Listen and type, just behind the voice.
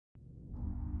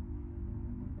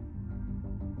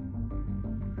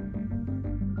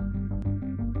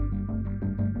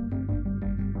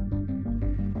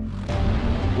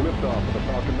liftoff of the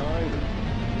Falcon 9.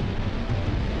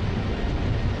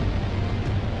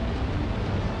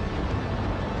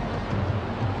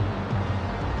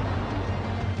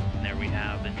 And there we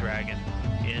have the Dragon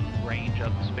in range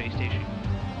of the space station.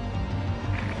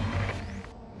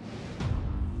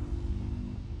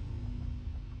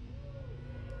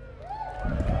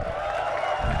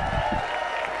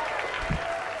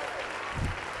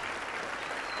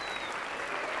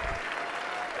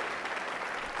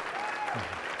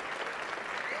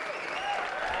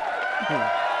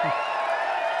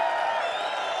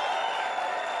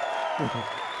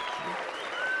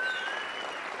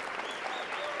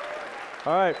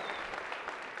 All right.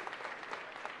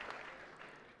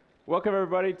 Welcome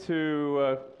everybody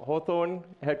to Hawthorne,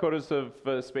 headquarters of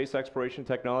Space Exploration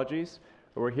Technologies.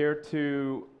 We're here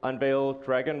to unveil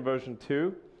Dragon version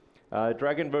 2.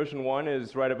 Dragon version 1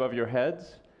 is right above your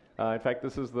heads. In fact,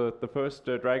 this is the first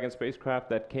Dragon spacecraft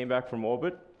that came back from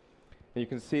orbit. And you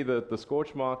can see the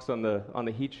scorch marks on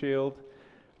the heat shield,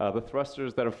 the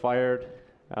thrusters that are fired.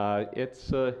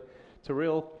 It's a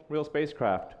real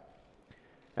spacecraft.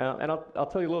 And I'll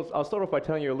tell you a little. I'll start off by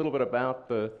telling you a little bit about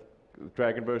the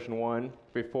Dragon version 1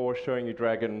 before showing you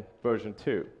Dragon version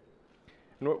 2.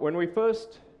 And when we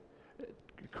first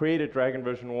created Dragon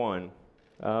version 1,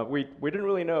 we didn't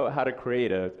really know how to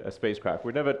create a spacecraft.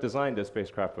 We'd never designed a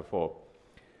spacecraft before.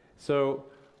 So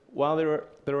while there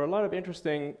are a lot of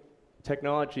interesting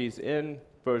technologies in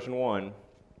version 1,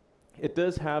 it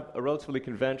does have a relatively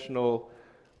conventional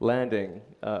landing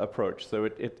approach. So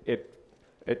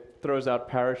it throws out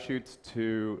parachutes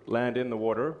to land in the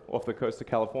water off the coast of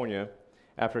California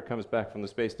after it comes back from the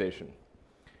space station.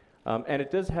 And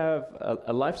it does have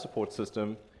a life support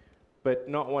system, but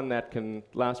not one that can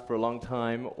last for a long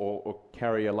time or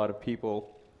carry a lot of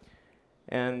people.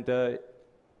 And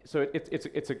so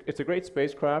it's a great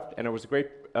spacecraft, and it was a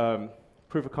great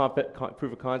proof of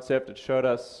concept. It showed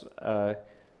us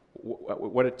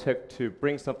what it took to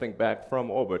bring something back from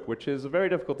orbit, which is a very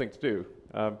difficult thing to do.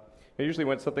 Usually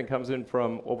when something comes in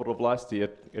from orbital velocity,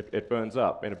 it burns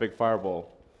up in a big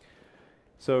fireball.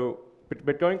 So,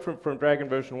 but going from Dragon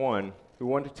version 1, we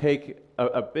wanted to take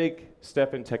a big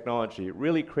step in technology,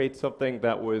 really create something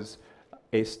that was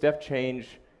a step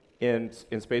change in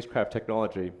spacecraft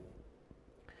technology.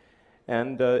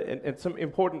 And some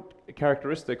important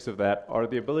characteristics of that are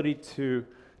the ability to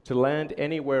land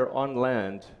anywhere on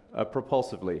land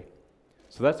propulsively.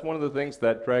 So that's one of the things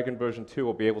that Dragon version 2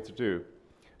 will be able to do.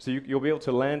 So you'll be able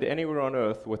to land anywhere on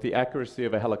Earth with the accuracy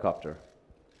of a helicopter,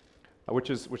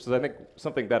 which is I think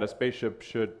something that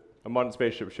a modern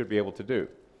spaceship should be able to do.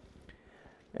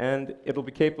 And it'll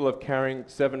be capable of carrying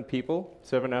 7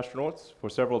 astronauts for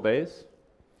several days.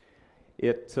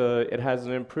 It has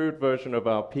an improved version of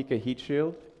our Pika heat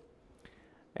shield,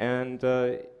 and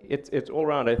it's all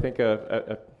around, I think,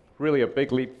 really a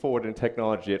big leap forward in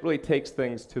technology. It really takes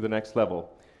things to the next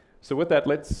level. So with that,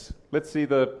 let's see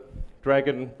the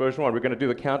Dragon version 1. We're going to do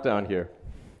the countdown here.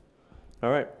 All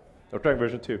right. Oh, Dragon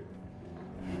version 2.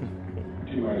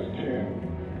 T-minus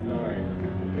 10,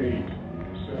 9, 8,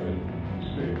 7,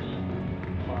 6,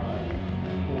 5,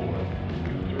 4,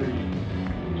 3,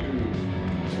 2,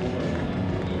 1, 0.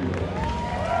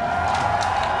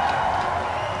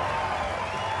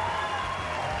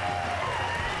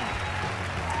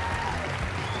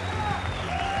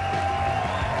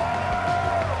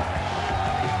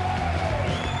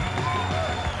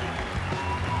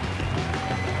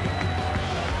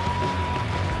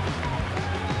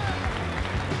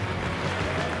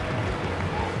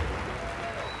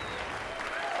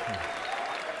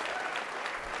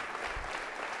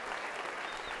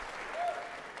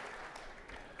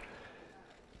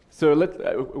 So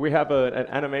we have an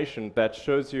animation that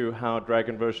shows you how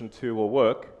Dragon version 2 will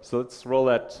work. So let's roll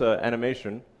that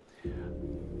animation.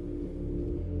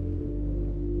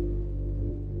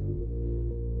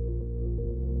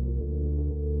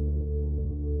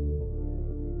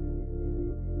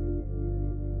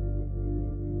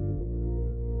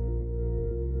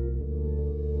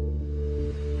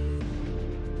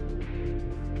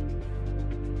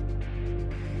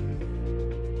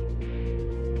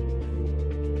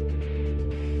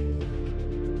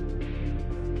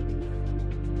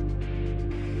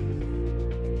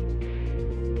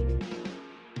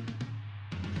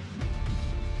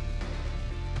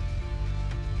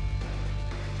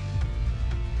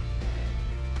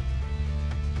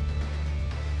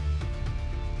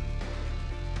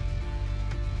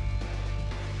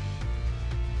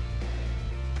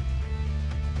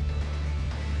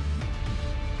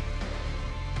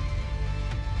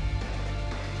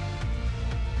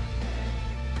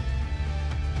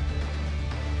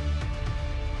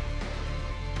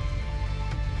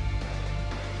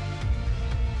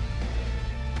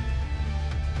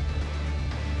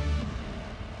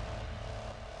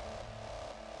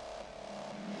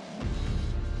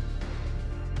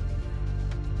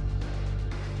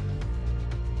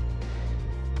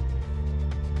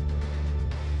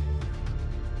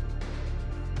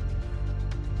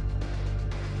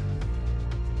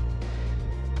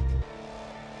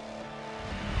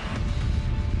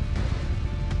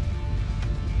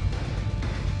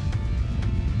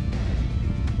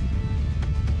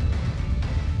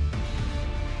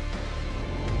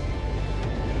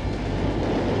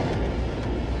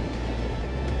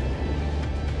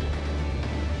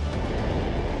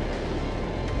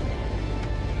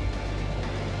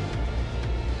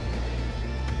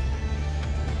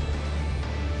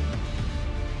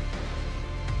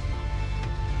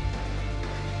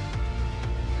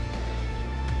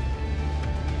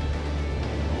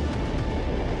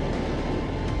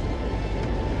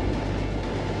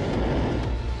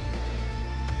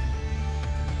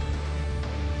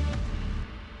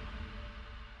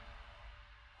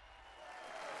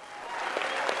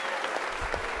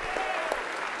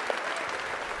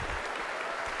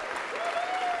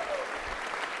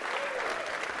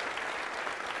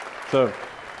 So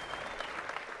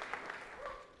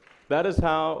that is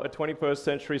how a 21st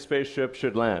century spaceship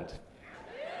should land.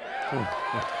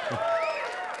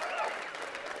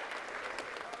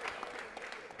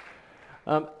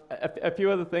 A few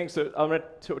other things. So I'm going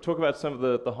to talk about some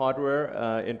of the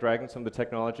hardware in Dragon, some of the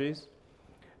technologies.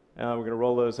 We're going to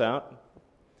roll those out.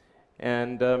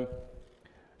 And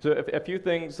so a few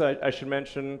things I should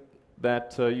mention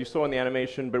that you saw in the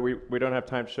animation, but we don't have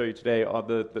time to show you today, are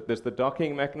there's the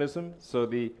docking mechanism. So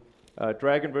the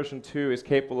Dragon version 2 is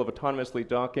capable of autonomously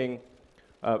docking,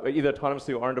 either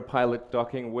autonomously or under pilot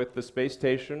docking with the space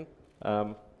station,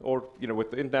 or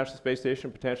with the International Space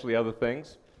Station, potentially other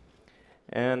things.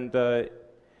 And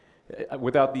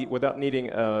without needing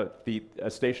the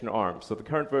station arm. So the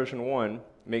current version 1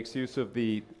 makes use of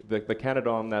the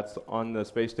Canadarm that's on the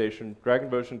space station. Dragon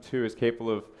version 2 is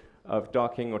capable of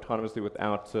docking autonomously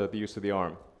without the use of the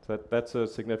arm. So that's a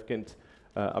significant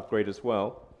upgrade as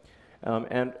well.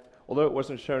 And although it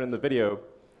wasn't shown in the video,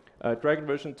 Dragon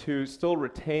version 2 still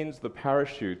retains the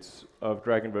parachutes of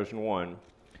Dragon version 1,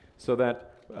 so that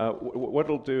what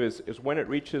it'll do is when it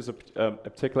reaches a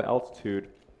particular altitude,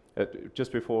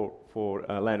 just before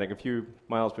landing, a few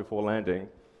miles before landing,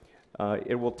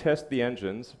 it will test the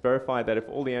engines, verify that if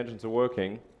all the engines are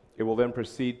working, it will then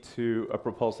proceed to a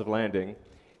propulsive landing.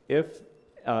 If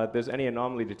there's any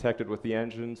anomaly detected with the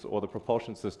engines or the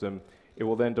propulsion system, it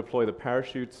will then deploy the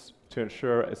parachutes to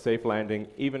ensure a safe landing,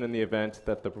 even in the event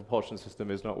that the propulsion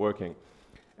system is not working.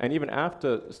 And even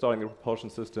after starting the propulsion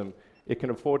system, it can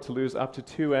afford to lose up to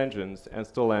 2 engines and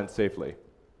still land safely.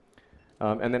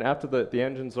 And then after the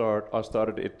engines are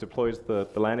started, it deploys the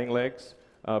landing legs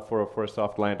for a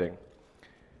soft landing.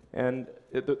 And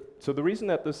so the reason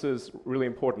that this is really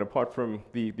important, apart from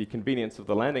the convenience of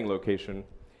the landing location,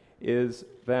 is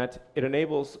that it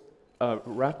enables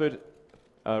rapid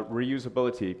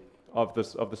reusability of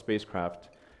the spacecraft.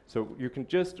 So you can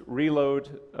just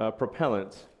reload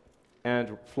propellant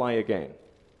and fly again.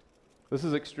 This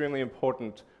is extremely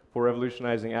important for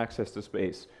revolutionizing access to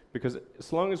space, because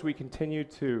as long as we continue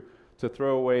to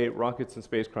throw away rockets and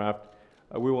spacecraft,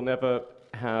 we will never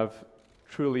have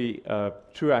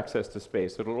true access to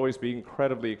space. It'll always be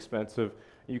incredibly expensive.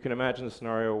 You can imagine a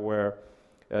scenario where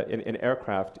in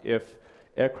aircraft, if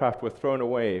aircraft were thrown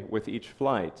away with each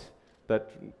flight,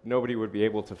 that nobody would be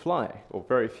able to fly, or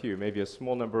very few, maybe a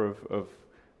small number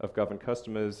of government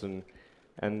customers, and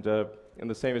the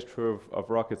same is true of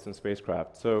rockets and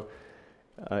spacecraft. So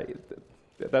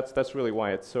that's really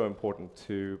why it's so important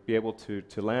to be able to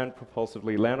land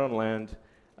propulsively, land on land,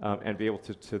 and be able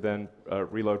to then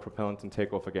reload propellant and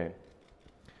take off again.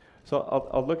 So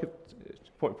I'll look at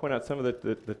point out some of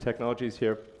the technologies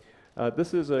here.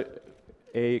 This is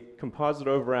a composite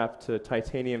overwrapped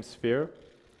titanium sphere,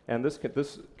 and this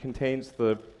contains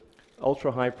the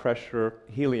ultra-high pressure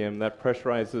helium that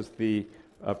pressurizes the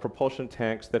propulsion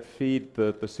tanks that feed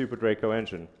the Super Draco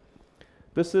engine.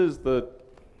 This is the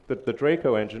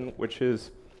Draco engine, which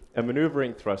is a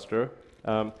maneuvering thruster,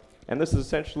 and this is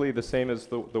essentially the same as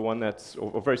the one that's,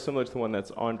 or very similar to the one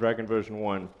that's on Dragon version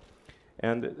 1.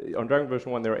 And on Dragon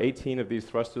version 1, there are 18 of these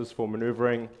thrusters for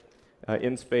maneuvering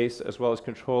in space, as well as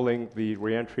controlling the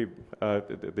reentry,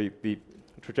 the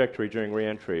trajectory during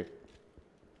reentry.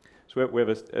 So we have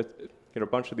a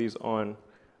bunch of these on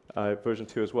version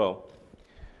 2 as well.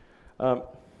 From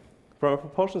a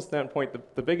propulsion standpoint,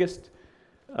 the biggest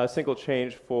single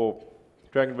change for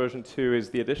Dragon version 2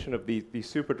 is the addition of the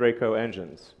Super Draco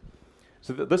engines.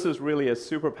 So this is really a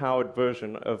super-powered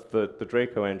version of the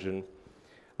Draco engine,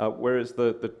 whereas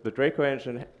the Draco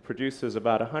engine produces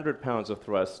about 100 pounds of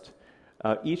thrust.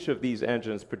 Each of these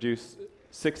engines produce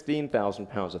 16,000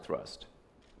 pounds of thrust.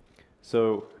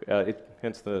 So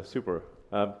hence the super.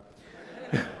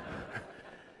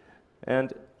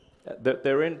 And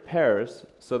they're in pairs,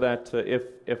 so that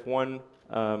if one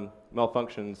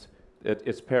malfunctions,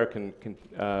 its pair can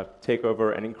take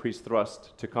over and increase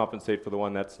thrust to compensate for the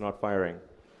one that's not firing.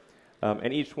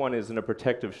 And each one is in a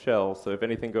protective shell, so if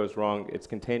anything goes wrong, it's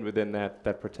contained within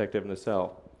that protective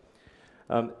nacelle.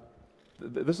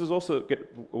 This is also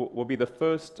will be the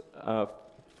first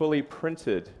fully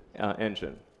printed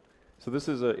engine. So this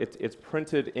is it's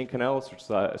printed Inconel, which is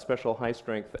a special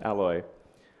high-strength alloy.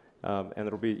 And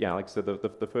it'll be, like I said,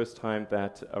 the first time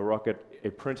that a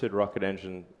printed rocket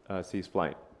engine sees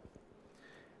flight.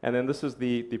 And then this is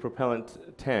the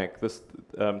propellant tank.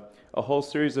 A whole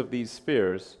series of these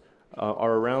spheres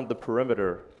are around the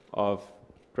perimeter of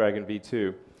Dragon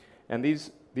V2. And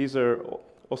these are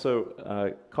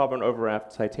also carbon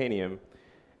overwrapped titanium,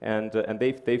 and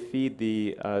they feed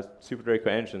the Super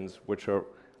Draco engines, which are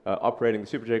operating. The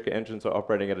Super Draco engines are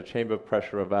operating at a chamber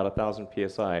pressure of about 1,000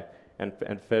 psi.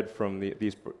 and fed from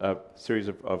these series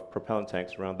of propellant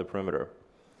tanks around the perimeter.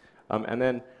 And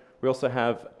then we also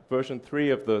have version 3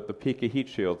 of the Pika heat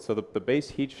shield. So the base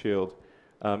heat shield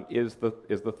is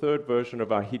the third version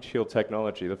of our heat shield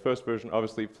technology. The first version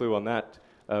obviously flew on that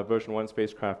version 1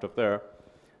 spacecraft up there,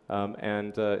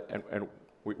 and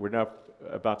we're now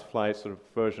about to fly sort of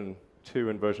version 2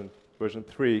 and version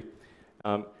 3.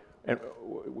 And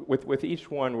with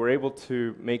each one, we're able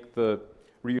to make the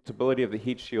reusability of the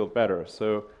heat shield better.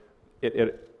 So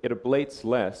it ablates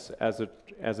less as it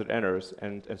enters,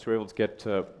 and so we're able to get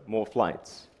more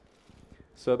flights.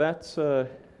 So that's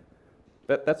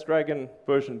Dragon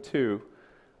version 2.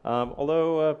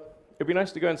 Although it'd be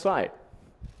nice to go inside,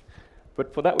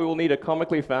 but for that we will need a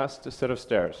comically fast set of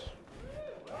stairs.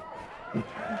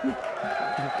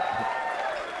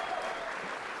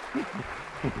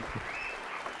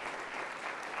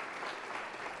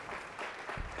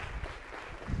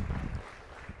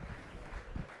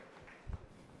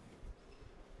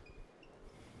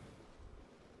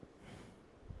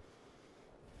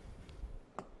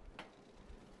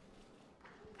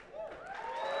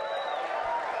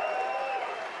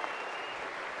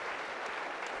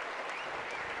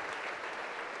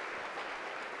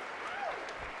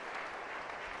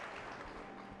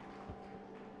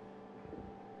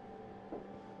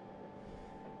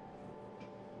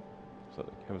 So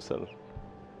have a settle.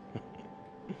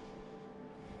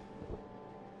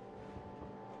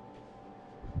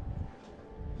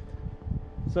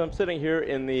 So I'm sitting here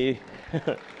in the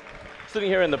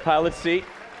pilot seat.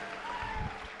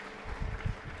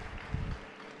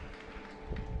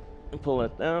 And pull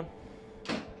it down.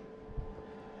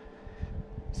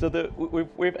 So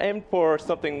we've aimed for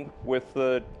something with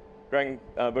the Dragon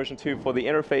version 2 for the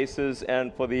interfaces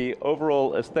and for the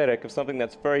overall aesthetic of something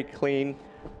that's very clean,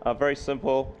 very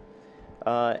simple,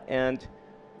 and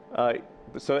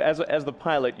so as the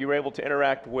pilot, you're able to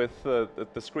interact with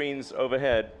the screens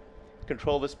overhead,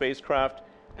 control the spacecraft,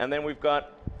 and then we've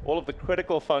got all of the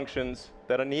critical functions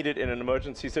that are needed in an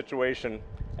emergency situation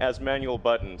as manual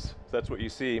buttons. So that's what you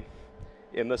see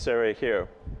in this area here.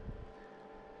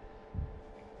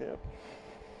 Yeah.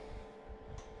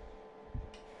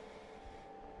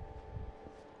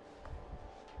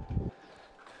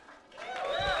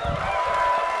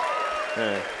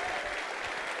 Yeah.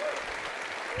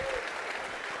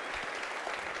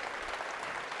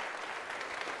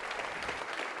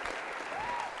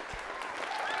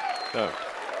 Oh.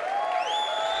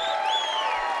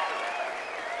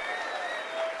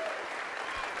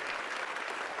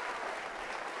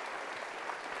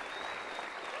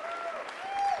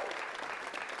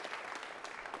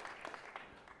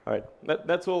 All right,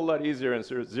 that's all a lot easier in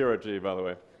 0G, by the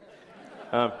way.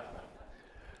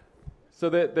 So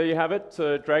there you have it,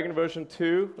 Dragon version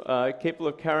 2, capable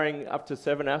of carrying up to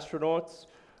 7 astronauts,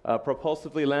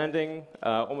 propulsively landing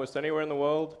almost anywhere in the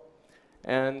world,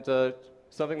 and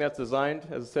something that's designed,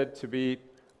 as I said, to be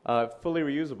fully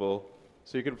reusable.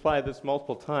 So you can fly this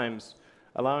multiple times,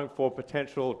 allowing for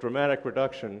potential dramatic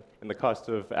reduction in the cost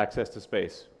of access to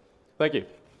space. Thank you.